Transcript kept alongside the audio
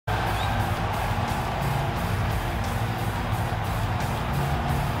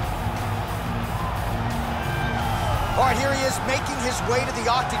he is making his way to the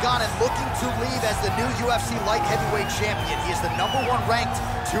octagon and looking to leave as the new UFC light heavyweight champion. He is the #1 ranked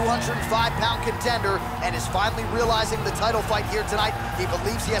 205-pound contender and is finally realizing the title fight here tonight. He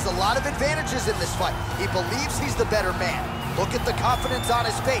believes he has a lot of advantages in this fight. He believes he's the better man. Look at the confidence on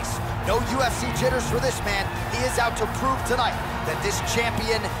his face. No UFC jitters for this man. He is out to prove tonight that this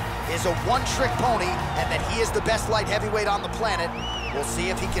champion is a one-trick pony and that he is the best light heavyweight on the planet. We'll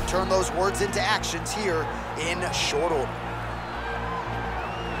see if he can turn those words into actions here in short order.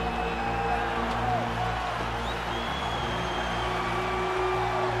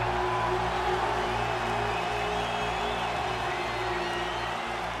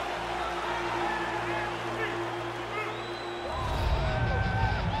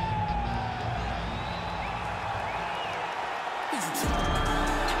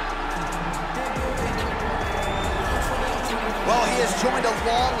 Well, he has joined a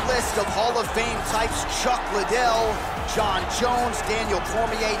long list of Hall of Fame types: Chuck Liddell, John Jones, Daniel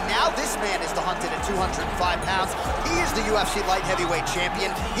Cormier. Now this man is the hunted at 205 pounds. He is the UFC light heavyweight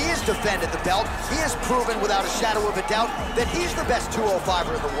champion. He has defended the belt. He has proven without a shadow of a doubt that he's the best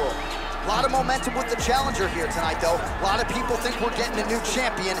 205er in the world. A lot of momentum with the challenger here tonight, though. A lot of people think we're getting a new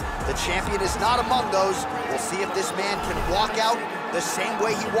champion. The champion is not among those. We'll see if this man can walk out the same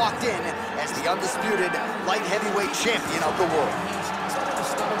way he walked in as the undisputed light heavyweight champion of the world.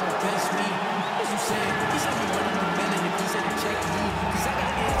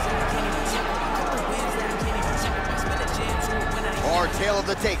 Our tale of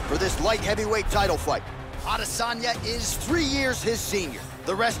the tape for this light heavyweight title fight. Adesanya is 3 years his senior.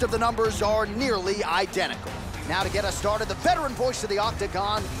 The rest of the numbers are nearly identical. Now to get us started, the veteran voice of the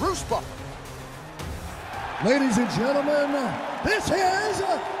octagon, Bruce Buffer. Ladies and gentlemen, this is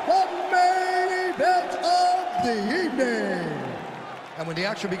the main event of the evening. And when the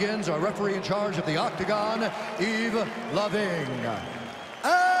action begins, our referee in charge of the octagon, Yves Loving.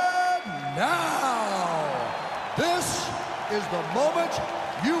 And now, this is the moment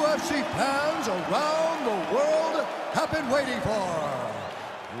UFC fans around the world have been waiting for.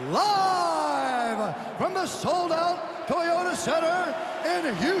 Live from the sold-out Toyota Center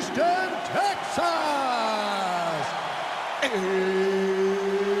in Houston, Texas. It's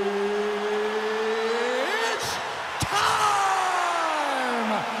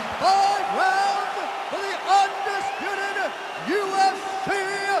time! 5 rounds for the undisputed UFC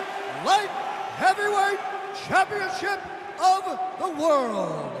Light Heavyweight Championship of the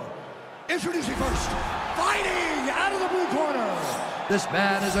world. Introducing first, fighting out of the blue corner. This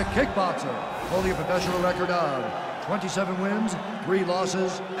man is a kickboxer, holding a professional record of 27 wins, 3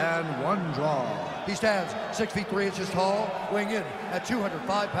 losses, and 1 draw. He stands 6 feet 3 inches tall, weighing in at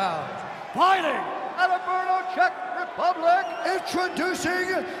 205 pounds. Fighting out of Brno, Czech Republic, introducing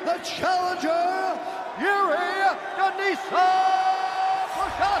the challenger, Jiri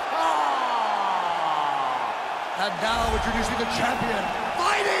Prochazka. And now introducing the champion,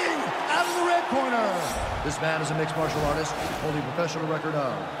 fighting out of the red corner. This man is a mixed martial artist, holding a professional record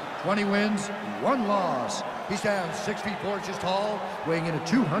of 20 wins, 1 loss. He stands 6 feet 4 inches tall, weighing in at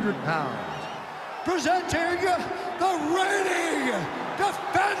 200 pounds. Presenting the reigning,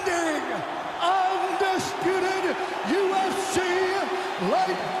 defending, undisputed UFC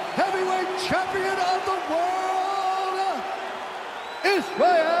light heavyweight champion of the world,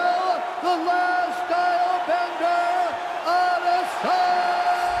 Israel, the last style bender, Adesanya.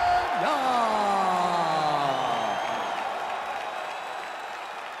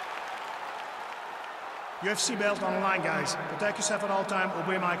 UFC belt on the line, guys. Protect yourself at all time,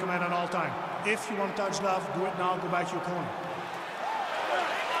 obey my command at all time. If you want to touch love, do it now, go back to your corner.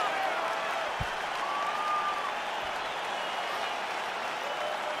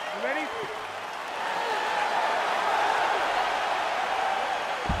 You ready?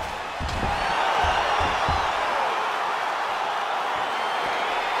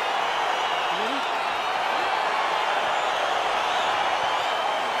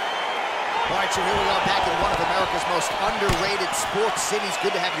 All right, so here we are back in one of America's most underrated sports cities.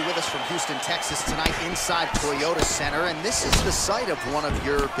 Good to have you with us from Houston, Texas tonight inside Toyota Center. And this is the site of one of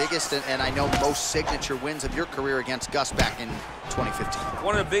your biggest and I know most signature wins of your career against Gus back in 2015.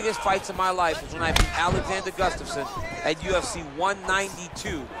 One of the biggest fights of my life was when I beat Alexander Gustafsson at UFC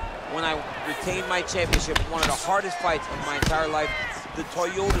 192 when I retained my championship. One of the hardest fights of my entire life. The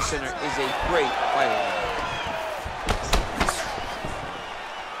Toyota Center is a great fight.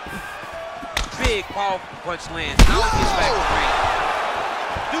 Big, powerful punch lands. Now it gets back to range.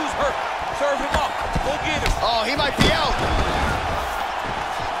 Dude's hurt. Serve him up. Go get him. Oh, he might be out.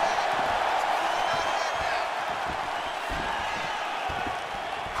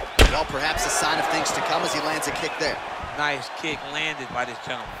 Well, perhaps a sign of things to come as he lands a kick there. Nice kick landed by this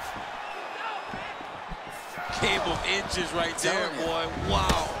gentleman. Game of inches right there, boy.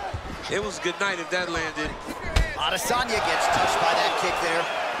 Wow. It was good night if that landed. Adesanya gets touched by that kick there.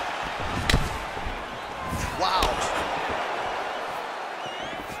 Wow.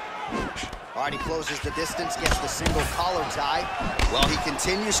 All right, he closes the distance, gets the single collar tie. Well, he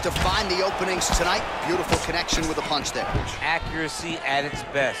continues to find the openings tonight. Beautiful connection with a punch there. Accuracy at its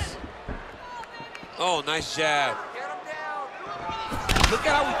best. Oh, nice jab. Look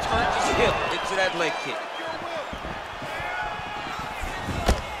at how he turned his hip into that leg kick.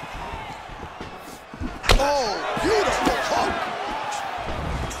 Oh, beautiful hook.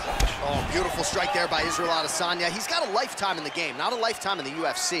 Oh, beautiful strike there by Israel Adesanya. He's got a lifetime in the game, not a lifetime in the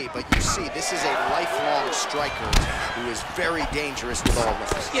UFC, but you see, this is a lifelong striker who is very dangerous with all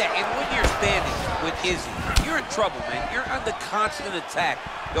this. Yeah, and when you're standing with Izzy, you're in trouble, man. You're under constant attack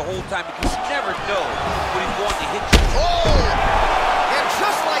the whole time because you never know when he's going to hit you. Oh! And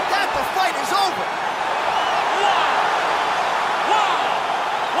just like that, the fight is over. Wow! Wow!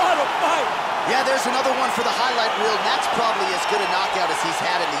 What a fight! Yeah, there's another one for the highlight reel, and that's probably as good a knockout as he's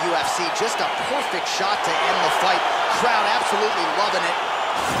had in the UFC. Just a perfect shot to end the fight. Crowd absolutely loving it.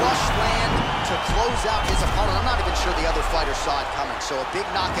 Flush land to close out his opponent. I'm not even sure the other fighter saw it coming, so a big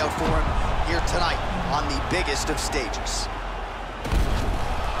knockout for him here tonight on the biggest of stages.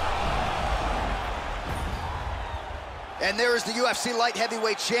 And there is the UFC light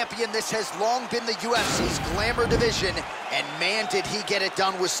heavyweight champion. This has long been the UFC's glamour division, and man, did he get it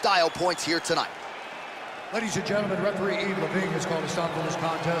done with style points here tonight. Ladies and gentlemen, referee Yves Levine has called a stop to this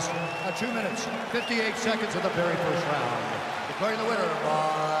contest at 2 minutes, 58 seconds of the very first round. Declaring the winner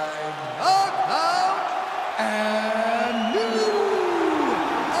by knockout and new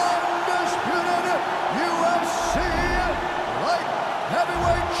undisputed UFC light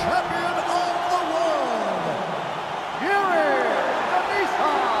heavyweight champion of the world, Jiri,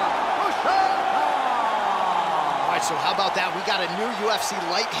 Prochazka. All right, so how about that? We got a new UFC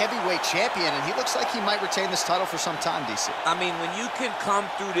light heavyweight champion, and he looks like he might retain this title for some time, DC. I mean, when you can come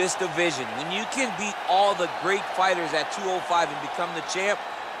through this division, when you can beat all the great fighters at 205 and become the champ,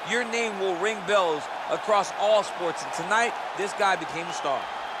 your name will ring bells across all sports. And tonight, this guy became a star.